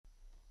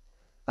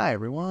Hi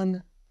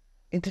everyone.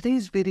 In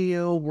today's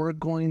video, we're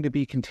going to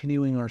be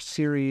continuing our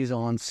series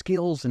on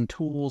skills and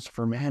tools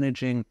for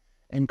managing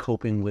and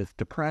coping with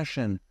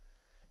depression.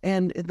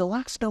 And in the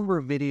last number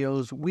of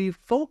videos, we've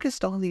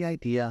focused on the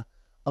idea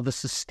of a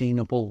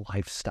sustainable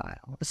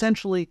lifestyle,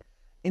 essentially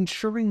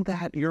ensuring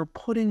that you're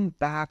putting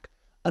back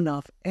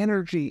enough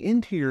energy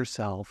into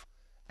yourself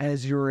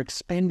as you're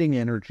expending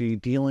energy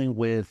dealing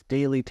with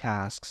daily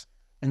tasks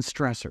and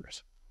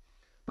stressors.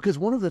 Because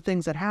one of the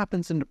things that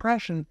happens in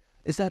depression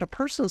is that a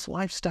person's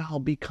lifestyle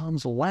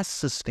becomes less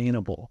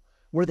sustainable,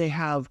 where they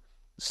have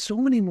so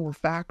many more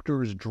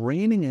factors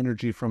draining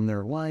energy from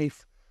their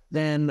life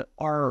than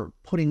are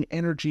putting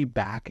energy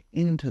back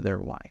into their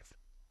life.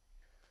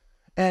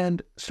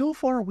 And so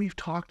far, we've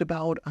talked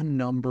about a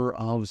number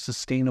of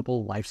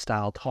sustainable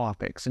lifestyle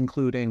topics,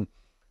 including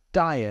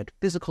diet,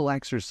 physical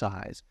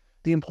exercise,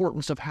 the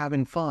importance of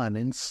having fun,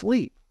 and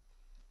sleep.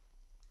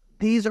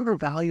 These are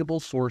valuable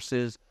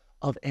sources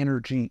of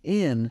energy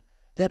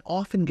that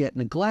often get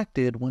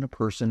neglected when a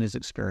person is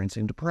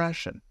experiencing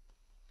depression.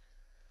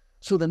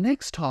 So the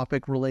next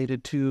topic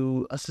related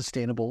to a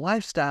sustainable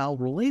lifestyle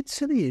relates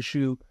to the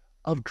issue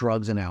of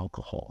drugs and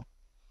alcohol.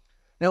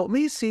 Now, it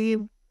may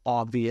seem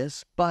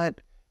obvious,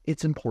 but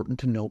it's important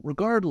to note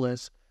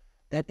regardless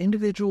that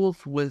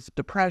individuals with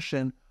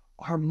depression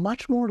are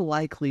much more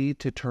likely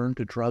to turn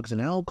to drugs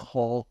and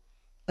alcohol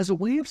as a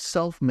way of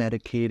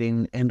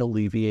self-medicating and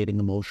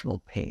alleviating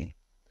emotional pain.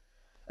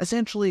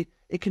 Essentially,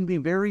 it can be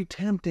very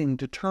tempting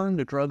to turn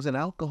to drugs and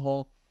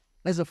alcohol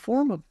as a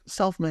form of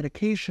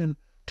self-medication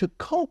to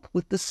cope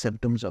with the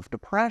symptoms of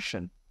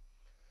depression.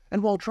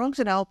 And while drugs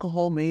and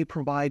alcohol may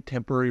provide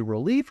temporary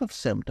relief of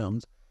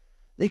symptoms,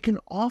 they can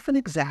often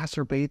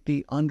exacerbate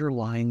the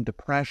underlying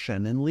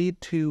depression and lead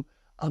to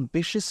a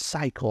vicious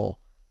cycle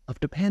of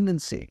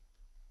dependency.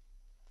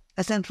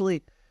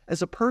 Essentially,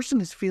 as a person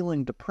is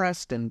feeling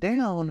depressed and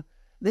down,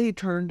 they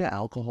turn to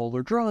alcohol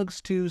or drugs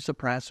to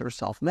suppress or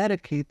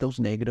self-medicate those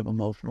negative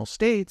emotional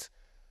states,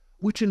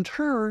 which in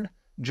turn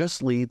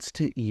just leads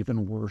to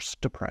even worse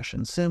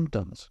depression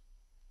symptoms.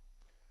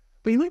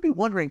 But you might be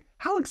wondering,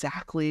 how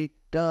exactly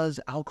does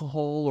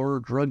alcohol or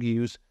drug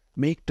use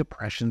make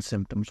depression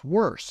symptoms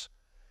worse?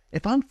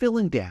 If I'm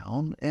feeling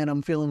down and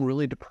I'm feeling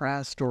really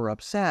depressed or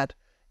upset,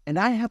 and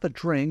I have a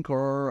drink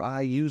or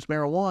I use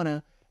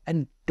marijuana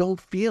and don't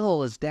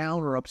feel as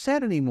down or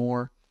upset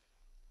anymore,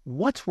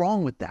 what's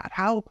wrong with that?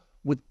 How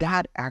would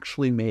that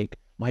actually make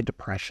my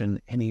depression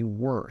any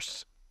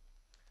worse?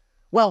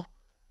 Well,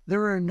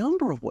 there are a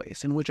number of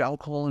ways in which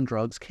alcohol and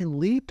drugs can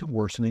lead to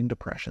worsening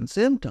depression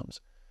symptoms.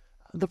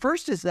 The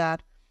first is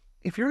that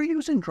if you're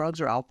using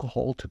drugs or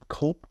alcohol to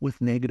cope with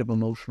negative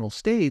emotional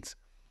states,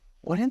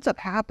 what ends up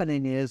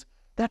happening is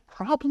that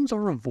problems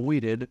are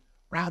avoided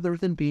rather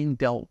than being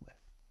dealt with.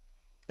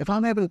 If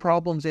I'm having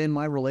problems in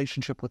my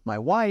relationship with my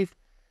wife,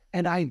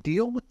 and I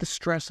deal with the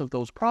stress of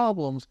those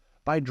problems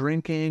by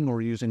drinking or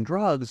using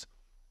drugs,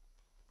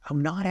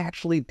 I'm not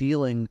actually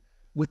dealing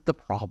with the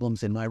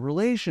problems in my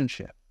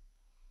relationship.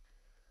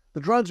 The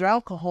drugs or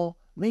alcohol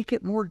make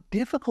it more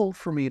difficult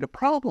for me to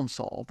problem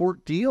solve or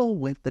deal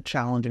with the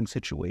challenging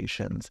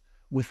situations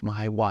with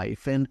my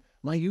wife, and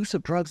my use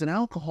of drugs and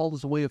alcohol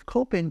as a way of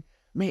coping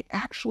may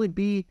actually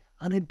be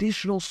an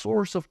additional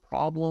source of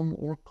problem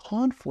or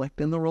conflict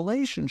in the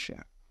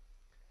relationship.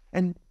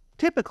 And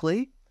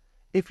typically,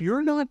 if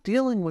you're not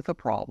dealing with a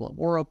problem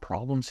or a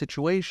problem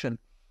situation,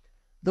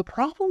 the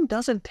problem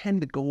doesn't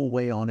tend to go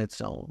away on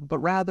its own, but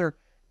rather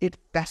it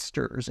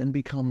festers and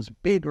becomes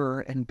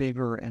bigger and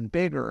bigger and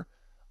bigger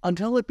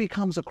until it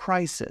becomes a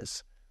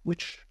crisis,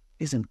 which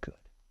isn't good.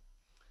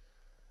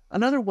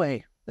 Another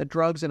way that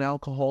drugs and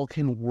alcohol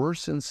can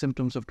worsen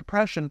symptoms of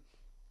depression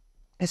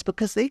is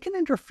because they can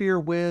interfere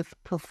with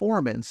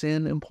performance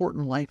in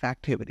important life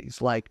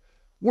activities like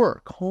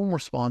work, home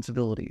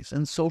responsibilities,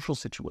 and social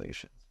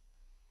situations.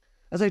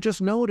 As I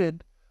just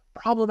noted,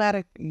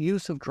 problematic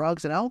use of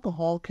drugs and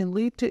alcohol can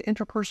lead to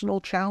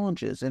interpersonal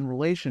challenges in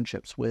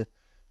relationships with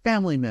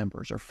family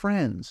members or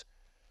friends.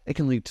 It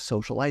can lead to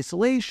social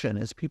isolation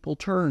as people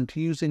turn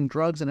to using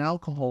drugs and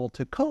alcohol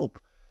to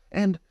cope.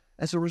 And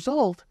as a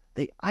result,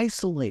 they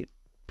isolate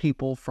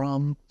people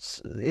from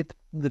it.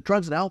 The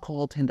drugs and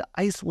alcohol tend to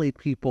isolate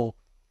people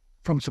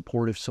from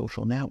supportive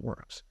social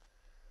networks.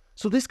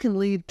 So this can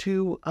lead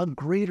to a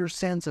greater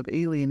sense of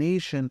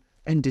alienation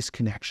and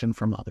disconnection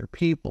from other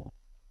people.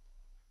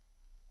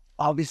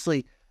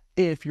 Obviously,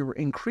 if you're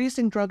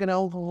increasing drug and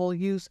alcohol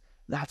use,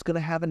 that's going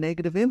to have a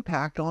negative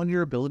impact on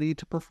your ability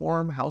to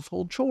perform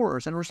household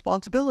chores and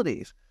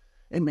responsibilities.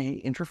 It may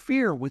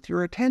interfere with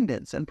your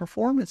attendance and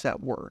performance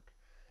at work.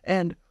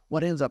 And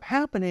what ends up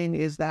happening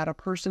is that a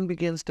person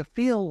begins to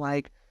feel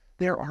like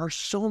there are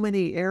so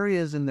many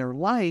areas in their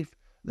life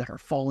that are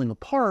falling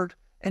apart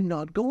and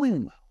not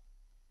going well.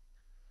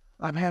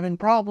 I'm having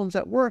problems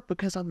at work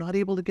because I'm not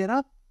able to get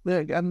up.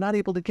 I'm not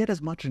able to get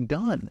as much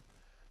done.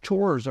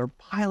 Chores are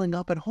piling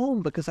up at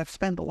home because I've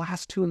spent the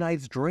last 2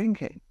 nights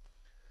drinking.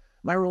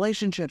 My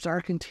relationships are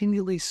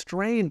continually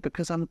strained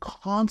because I'm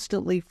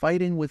constantly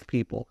fighting with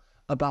people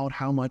about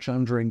how much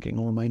I'm drinking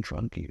or my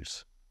drug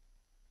use.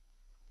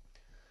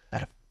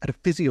 At a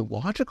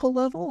physiological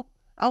level,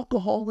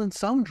 alcohol and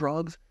some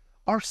drugs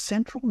are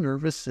central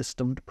nervous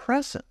system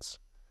depressants.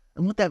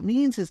 And what that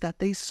means is that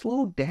they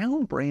slow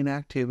down brain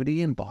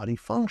activity and body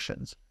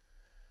functions.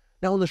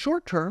 Now, in the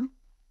short term,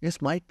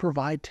 this might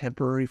provide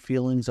temporary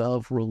feelings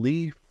of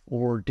relief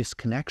or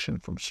disconnection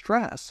from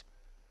stress.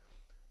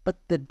 But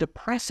the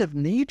depressive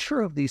nature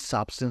of these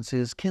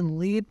substances can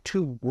lead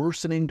to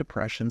worsening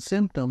depression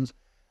symptoms,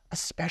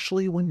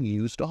 especially when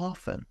used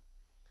often.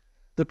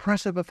 The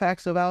depressive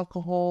effects of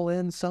alcohol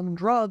and some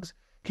drugs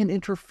can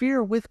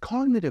interfere with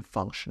cognitive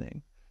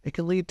functioning. It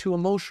can lead to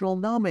emotional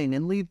numbing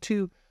and lead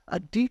to a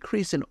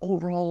decrease in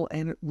overall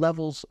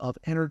levels of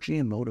energy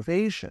and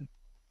motivation.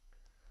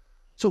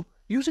 So,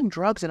 using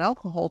drugs and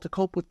alcohol to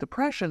cope with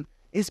depression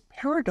is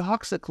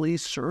paradoxically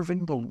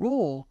serving the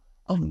role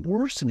of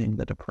worsening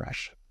the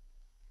depression.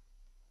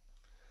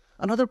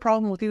 Another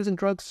problem with using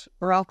drugs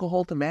or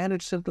alcohol to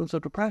manage symptoms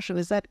of depression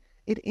is that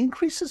it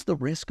increases the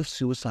risk of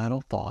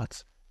suicidal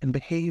thoughts and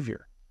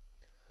behavior.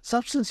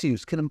 Substance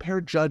use can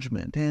impair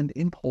judgment and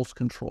impulse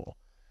control,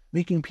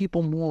 making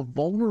people more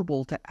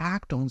vulnerable to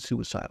act on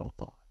suicidal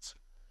thoughts.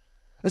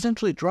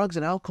 Essentially, drugs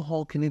and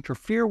alcohol can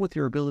interfere with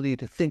your ability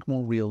to think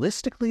more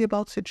realistically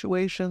about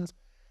situations,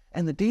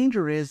 and the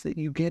danger is that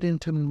you get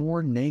into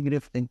more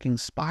negative thinking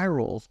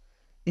spirals,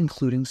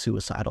 including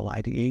suicidal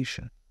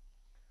ideation.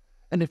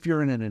 And if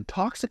you're in an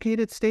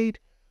intoxicated state,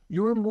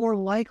 you're more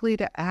likely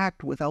to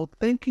act without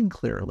thinking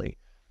clearly,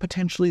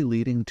 potentially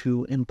leading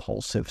to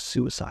impulsive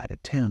suicide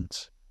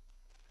attempts.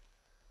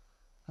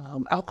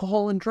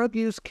 Alcohol and drug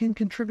use can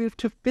contribute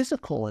to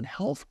physical and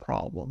health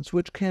problems,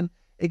 which can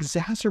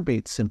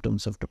exacerbate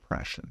symptoms of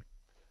depression.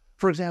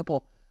 For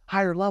example,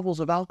 higher levels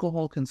of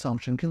alcohol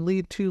consumption can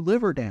lead to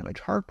liver damage,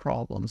 heart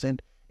problems,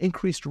 and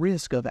increased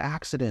risk of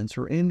accidents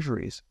or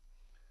injuries.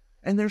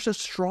 And there's a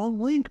strong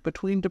link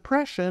between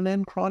depression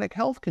and chronic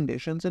health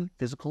conditions and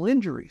physical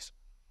injuries.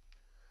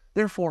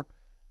 Therefore,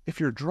 if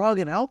your drug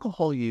and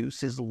alcohol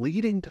use is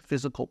leading to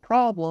physical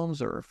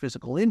problems or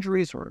physical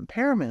injuries or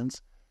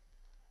impairments,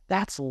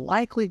 that's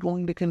likely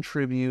going to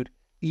contribute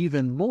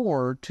even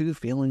more to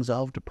feelings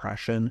of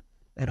depression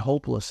and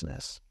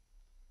hopelessness.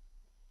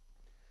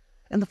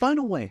 And the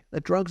final way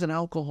that drugs and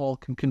alcohol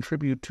can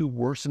contribute to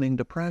worsening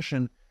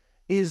depression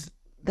is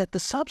that the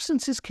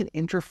substances can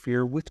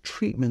interfere with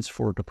treatments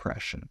for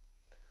depression.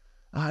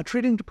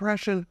 Treating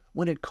depression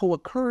when it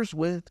co-occurs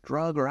with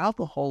drug or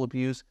alcohol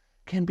abuse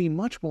can be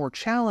much more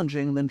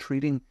challenging than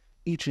treating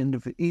each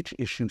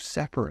issue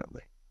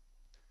separately.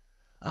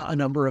 A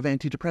number of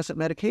antidepressant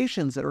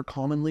medications that are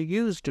commonly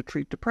used to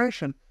treat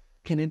depression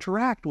can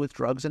interact with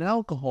drugs and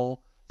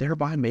alcohol,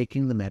 thereby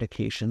making the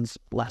medications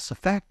less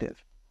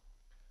effective.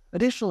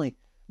 Additionally,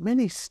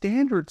 many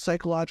standard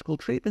psychological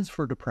treatments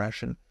for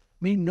depression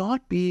may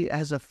not be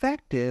as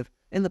effective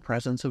in the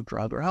presence of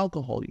drug or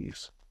alcohol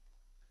use.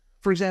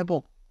 For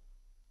example,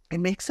 it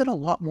makes it a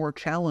lot more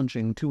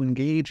challenging to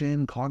engage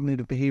in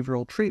cognitive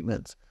behavioral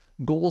treatments,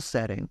 goal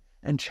setting,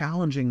 and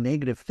challenging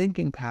negative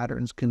thinking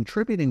patterns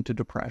contributing to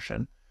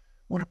depression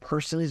when a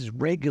person is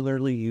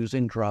regularly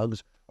using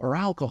drugs or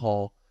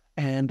alcohol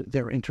and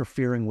they're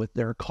interfering with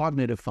their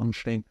cognitive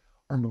functioning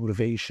or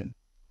motivation.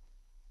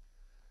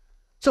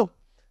 So,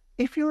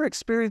 if you're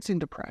experiencing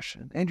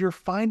depression and you're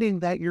finding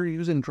that you're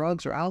using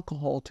drugs or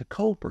alcohol to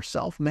cope or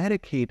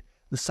self-medicate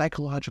the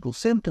psychological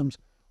symptoms,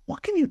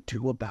 what can you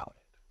do about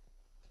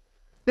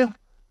it? Now,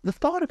 the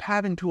thought of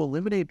having to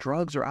eliminate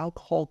drugs or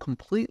alcohol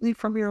completely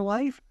from your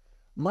life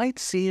might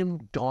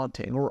seem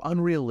daunting or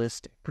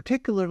unrealistic,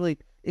 particularly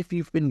if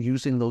you've been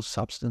using those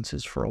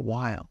substances for a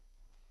while.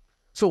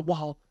 So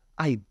while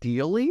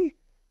ideally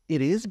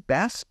it is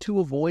best to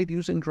avoid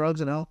using drugs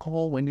and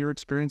alcohol when you're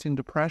experiencing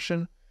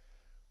depression,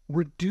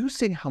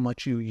 reducing how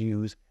much you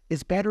use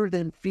is better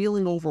than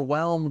feeling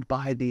overwhelmed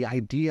by the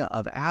idea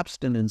of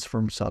abstinence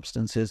from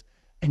substances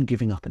and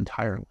giving up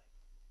entirely.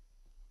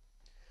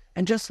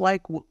 And just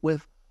like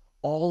with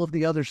all of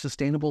the other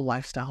sustainable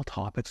lifestyle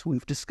topics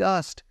we've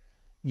discussed,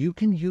 you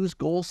can use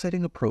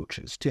goal-setting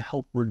approaches to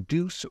help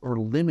reduce or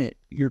limit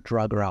your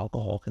drug or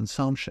alcohol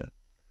consumption.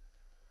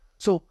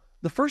 So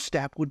the first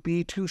step would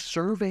be to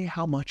survey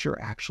how much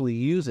you're actually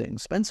using.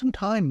 Spend some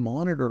time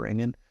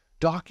monitoring and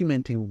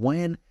documenting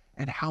when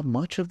and how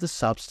much of the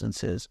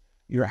substances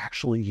you're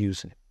actually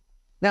using.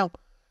 Now,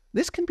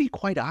 this can be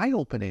quite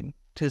eye-opening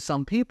to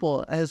some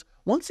people, as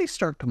once they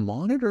start to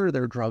monitor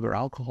their drug or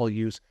alcohol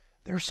use,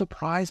 they're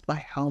surprised by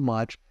how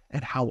much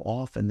and how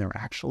often they're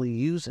actually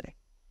using.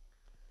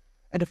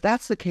 And if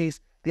that's the case,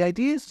 the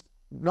idea is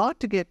not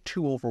to get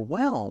too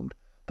overwhelmed,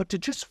 but to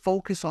just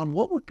focus on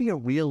what would be a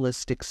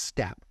realistic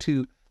step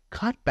to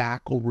cut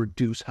back or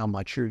reduce how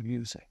much you're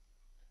using.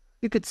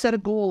 You could set a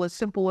goal as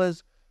simple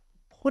as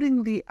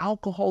putting the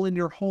alcohol in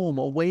your home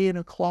away in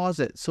a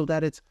closet so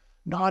that it's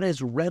not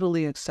as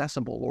readily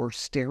accessible or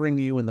staring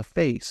you in the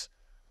face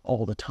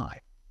all the time.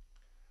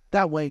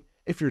 That way,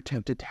 if you're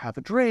tempted to have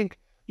a drink,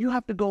 you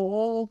have to go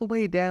all the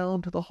way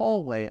down to the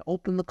hallway,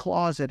 open the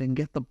closet, and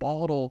get the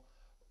bottle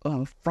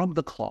from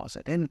the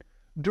closet. And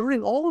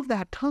during all of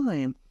that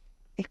time,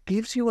 it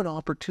gives you an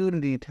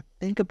opportunity to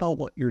think about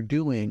what you're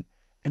doing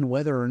and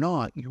whether or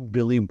not you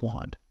really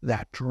want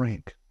that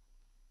drink.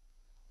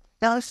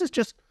 Now, this is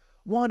just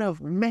one of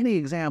many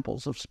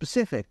examples of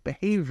specific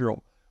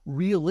behavioral,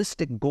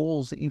 realistic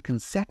goals that you can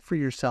set for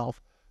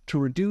yourself to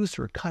reduce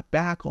or cut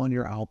back on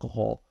your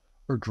alcohol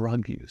or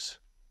drug use.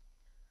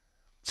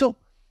 So,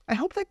 I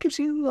hope that gives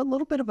you a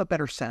little bit of a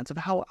better sense of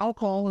how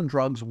alcohol and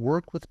drugs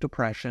work with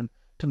depression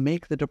to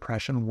make the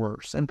depression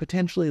worse and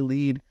potentially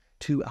lead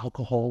to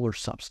alcohol or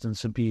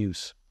substance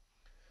abuse.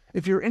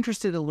 If you're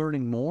interested in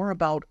learning more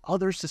about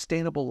other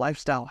sustainable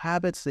lifestyle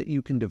habits that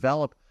you can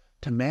develop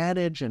to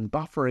manage and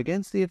buffer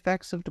against the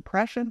effects of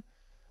depression,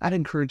 I'd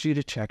encourage you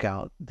to check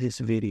out this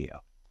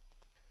video.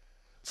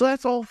 So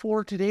that's all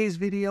for today's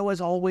video.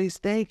 As always,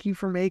 thank you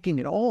for making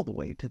it all the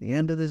way to the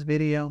end of this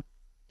video,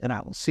 and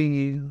I will see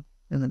you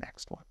in the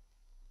next one.